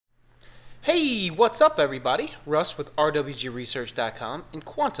Hey, what's up everybody? Russ with RWGresearch.com and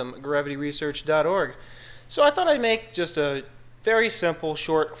QuantumGravityResearch.org. So I thought I'd make just a very simple,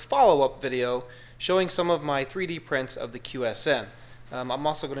 short follow-up video showing some of my 3D prints of the QSN. I'm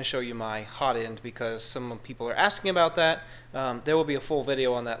also going to show you my Hotend because some people are asking about that. There will be a full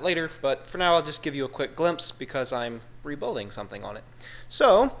video on that later, but for now I'll just give you a quick glimpse because I'm rebuilding something on it.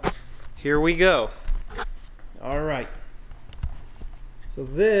 So, here we go. Alright. So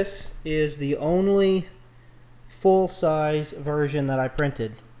this is the only full-size version that I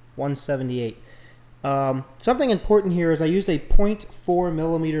printed, 178. Something important here is I used a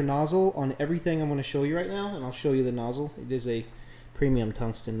 0.4mm nozzle on everything I'm going to show you right now, and I'll show you the nozzle. It is a premium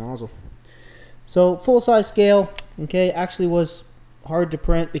tungsten nozzle. So full-size scale, okay, actually was hard to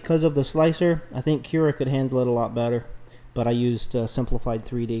print because of the slicer. I think Cura could handle it a lot better, but I used simplified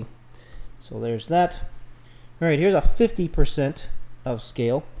 3D. So there's that. Alright, here's a 50% of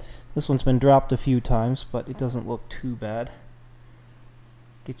scale. This one's been dropped a few times, but it doesn't look too bad.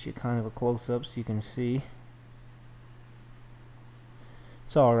 Get you kind of a close-up so you can see.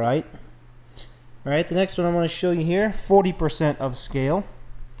 It's alright. Alright, the next one I'm going to show you here, 40% of scale.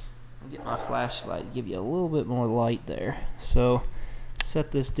 I'll get my flashlight, give you a little bit more light there. So, set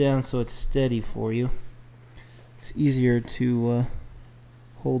this down so it's steady for you. It's easier to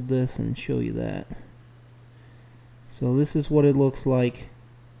hold this and show you that. So this is what it looks like.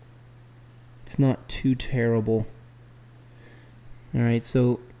 It's not too terrible. Alright,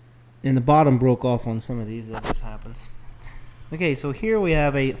 so, and the bottom broke off on some of these, that just happens. Okay, so here we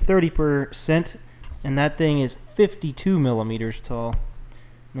have a 30%, and that thing is 52 millimeters tall.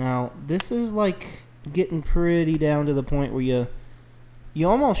 Now, this is like getting pretty down to the point where you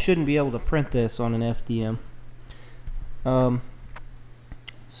almost shouldn't be able to print this on an FDM.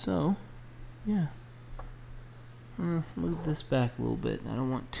 So, yeah. Move this back a little bit. I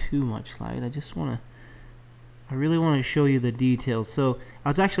don't want too much light. I really want to show you the details. So I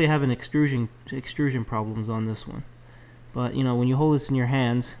was actually having extrusion problems on this one, but you know, when you hold this in your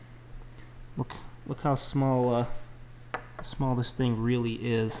hands, look how small this thing really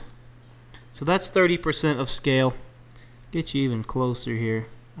is. So that's 30% of scale. Get you even closer here.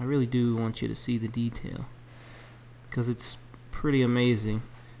 I really do want you to see the detail because it's pretty amazing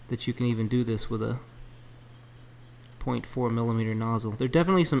that you can even do this with a 0.4mm nozzle. There are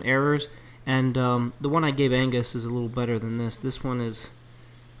definitely some errors, and the one I gave Angus is a little better than this. This one is,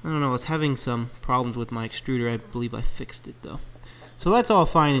 I don't know, it's having some problems with my extruder. I believe I fixed it though. So that's all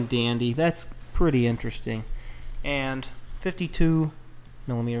fine and dandy. That's pretty interesting. And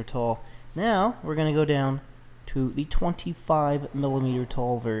 52mm tall. Now we're going to go down to the 25mm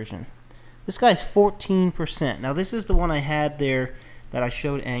tall version. This guy's 14%. Now this is the one I had there that I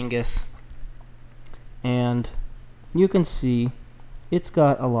showed Angus, and you can see it's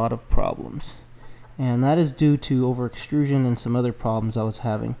got a lot of problems, and that is due to over extrusion and some other problems I was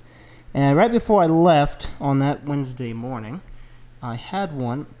having. And right before I left on that Wednesday morning, I had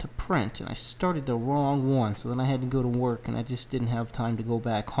one to print and I started the wrong one, so then I had to go to work and I just didn't have time to go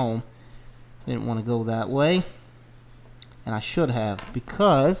back home. I didn't want to go that way, and I should have,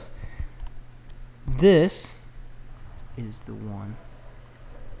 because this is the one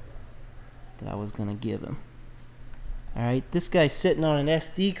that I was gonna give him. Alright, this guy's sitting on an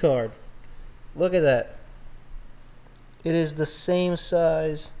SD card. Look at that. It is the same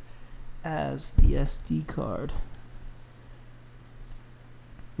size as the SD card.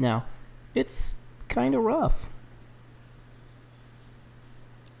 Now, it's kind of rough.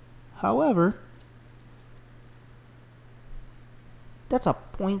 However, that's a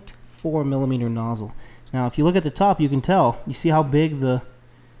 0.4mm nozzle. Now, if you look at the top, you can tell. You see how big the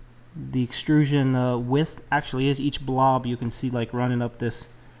extrusion width actually is. Each blob you can see like running up this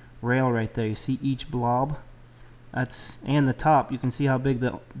rail right there. You see each blob? And the top, you can see how big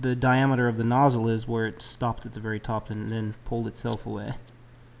the diameter of the nozzle is, where it stopped at the very top and then pulled itself away.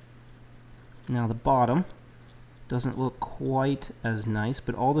 Now the bottom doesn't look quite as nice,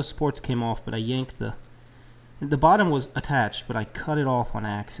 but all the supports came off, but I yanked the bottom was attached, but I cut it off on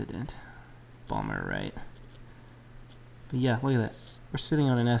accident. Bummer, right? But yeah, look at that. We're sitting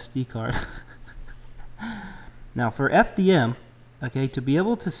on an SD card. Now for FDM, okay, to be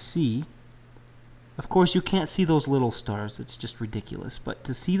able to see, of course you can't see those little stars, it's just ridiculous, but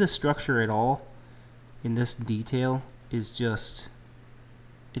to see the structure at all in this detail is just,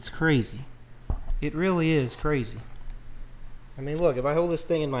 it's crazy. It really is crazy. I mean, look, if I hold this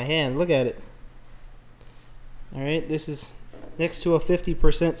thing in my hand, look at it. Alright, this is next to a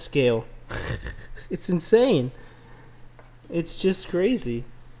 50% scale. It's insane. It's just crazy.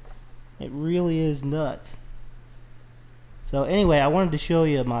 It really is nuts. So anyway, I wanted to show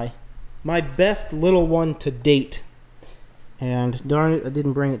you my my best little one to date. And darn it, I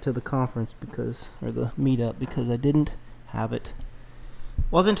didn't bring it to the conference because, or the meetup, because I didn't have it.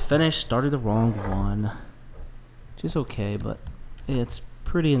 Wasn't finished, started the wrong one. Which is okay, but it's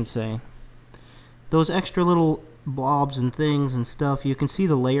pretty insane. Those extra little blobs and things and stuff, you can see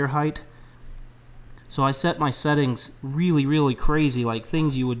the layer height. So I set my settings really, really crazy, like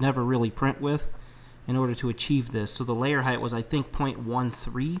things you would never really print with in order to achieve this. So the layer height was, I think,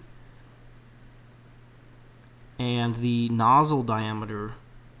 0.13. And the nozzle diameter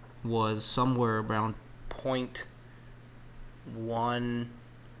was somewhere around 0.1.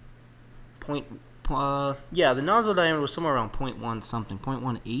 Yeah, the nozzle diameter was somewhere around 0.1 something,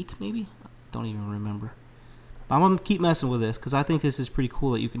 0.18 maybe? Don't even remember. But I'm going to keep messing with this because I think this is pretty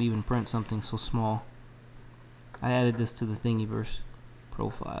cool that you can even print something so small. I added this to the Thingiverse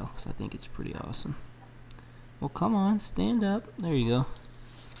profile because I think it's pretty awesome. Well, come on, stand up. There you go.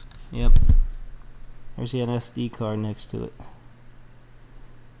 Yep. There's an SD card next to it.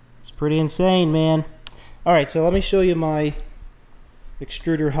 It's pretty insane, man. Alright, so let me show you my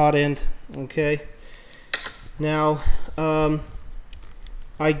extruder Hotend. Okay. Now, I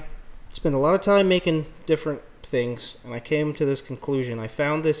spent a lot of time making different things, and I came to this conclusion. I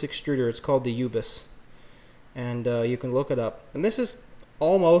found this extruder. It's called the Ubis. And you can look it up. And this is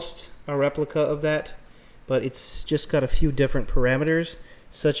almost a replica of that, but it's just got a few different parameters,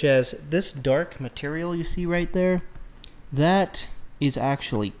 such as this dark material you see right there. That is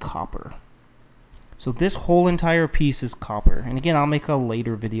actually copper. So this whole entire piece is copper. And again, I'll make a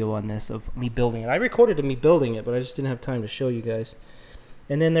later video on this of me building it. I recorded me building it, but I just didn't have time to show you guys.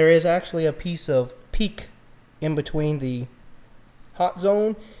 And then there is actually a piece of PEEK in between the hot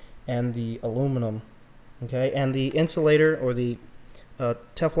zone and the aluminum. Okay, and the insulator, or the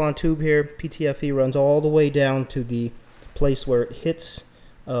Teflon tube here, PTFE, runs all the way down to the place where it hits.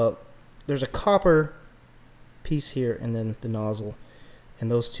 There's a copper piece here and then the nozzle.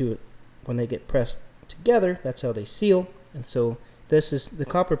 And those two, when they get pressed together, that's how they seal. And so this is, the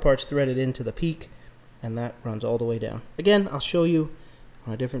copper part's threaded into the PEEK, and that runs all the way down. Again, I'll show you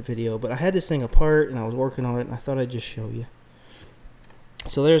on a different video, but I had this thing apart and I was working on it, and I thought I'd just show you.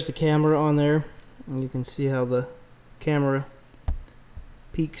 So there's the camera on there. And you can see how the camera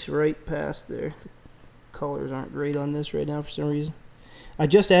peeks right past there. The colors aren't great on this right now for some reason. I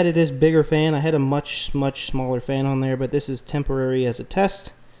just added this bigger fan. I had a much smaller fan on there, but this is temporary as a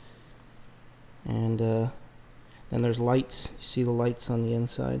test. And then there's lights. You see the lights on the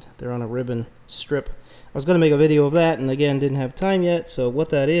inside. They're on a ribbon strip. I was going to make a video of that, and again, didn't have time yet. So what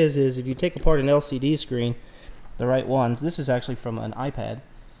that is if you take apart an LCD screen, the right ones, this is actually from an iPad.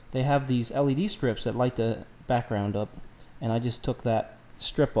 They have these LED strips that light the background up, and I just took that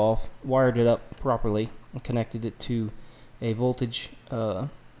strip off, wired it up properly, and connected it to a voltage, an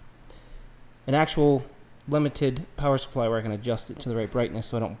actual limited power supply where I can adjust it to the right brightness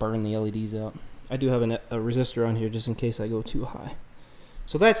so I don't burn the LEDs out. I do have a resistor on here just in case I go too high.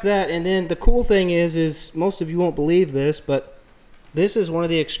 So that's that, and then the cool thing is most of you won't believe this, but this is one of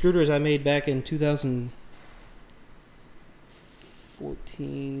the extruders I made back in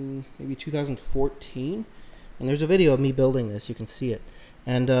 2014, maybe 2014, and there's a video of me building this. You can see it,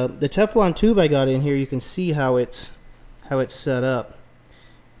 and the Teflon tube I got in here, you can see how it's set up.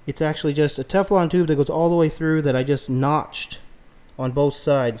 It's actually just a Teflon tube that goes all the way through that I just notched on both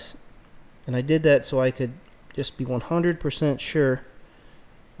sides, and I did that so I could just be 100% sure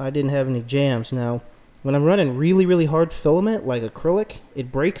I didn't have any jams. Now when I'm running really hard filament like acrylic,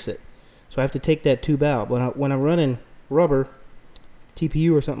 it breaks it, so I have to take that tube out. But when I'm running rubber,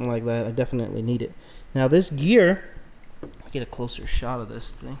 TPU or something like that, I definitely need it. Now this gear, I'll get a closer shot of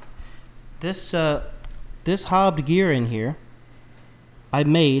this thing. This hobbed gear in here, I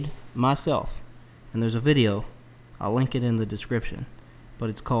made myself, and there's a video, I'll link it in the description,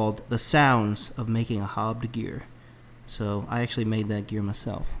 but it's called The Sounds of Making a Hobbed Gear. So I actually made that gear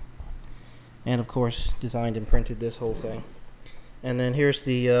myself, and of course designed and printed this whole thing. And then here's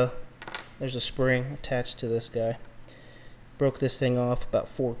the there's a spring attached to this guy. Broke this thing off about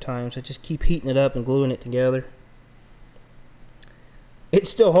 4 times. I just keep heating it up and gluing it together. It's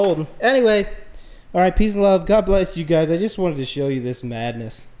still holding. Anyway, alright, peace and love. God bless you guys. I just wanted to show you this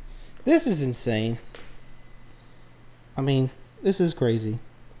madness. This is insane. I mean, this is crazy.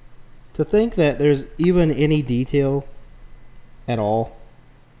 To think that there's even any detail at all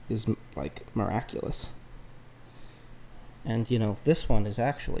is like miraculous. And you know, this one is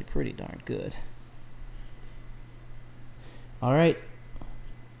actually pretty darn good. Alright,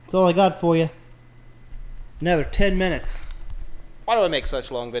 that's all I got for you. Another 10 minutes. Why do I make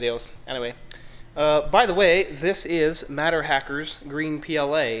such long videos? Anyway, By the way, this is Matter Hacker's green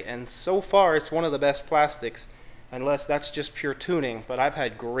PLA, and so far it's one of the best plastics, unless that's just pure tuning, but I've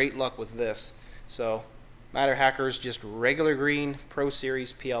had great luck with this. So, Matter Hacker's just regular green Pro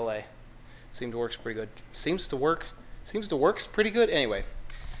Series PLA. Seems to work pretty good. Seems to work pretty good. Anyway,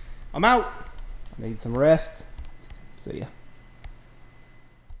 I'm out. Need some rest. See ya.